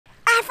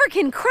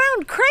African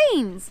crowned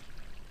cranes!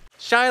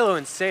 Shiloh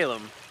and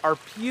Salem are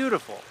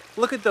beautiful.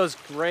 Look at those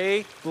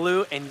gray,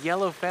 blue, and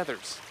yellow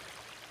feathers.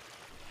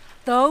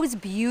 Those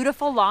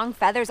beautiful long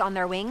feathers on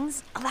their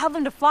wings allow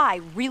them to fly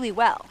really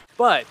well.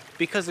 But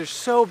because they're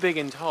so big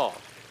and tall,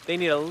 they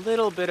need a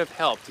little bit of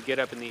help to get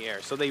up in the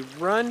air. So they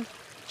run,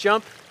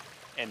 jump,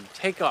 and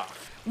take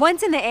off.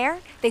 Once in the air,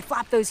 they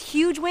flap those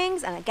huge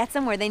wings and it gets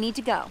them where they need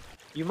to go.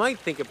 You might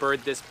think a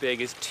bird this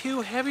big is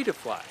too heavy to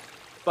fly,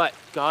 but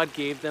God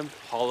gave them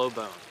hollow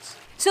bones.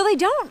 So they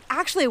don't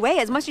actually weigh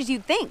as much as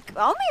you'd think,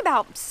 only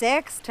about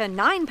 6 to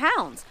 9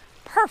 pounds.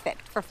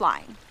 Perfect for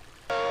flying.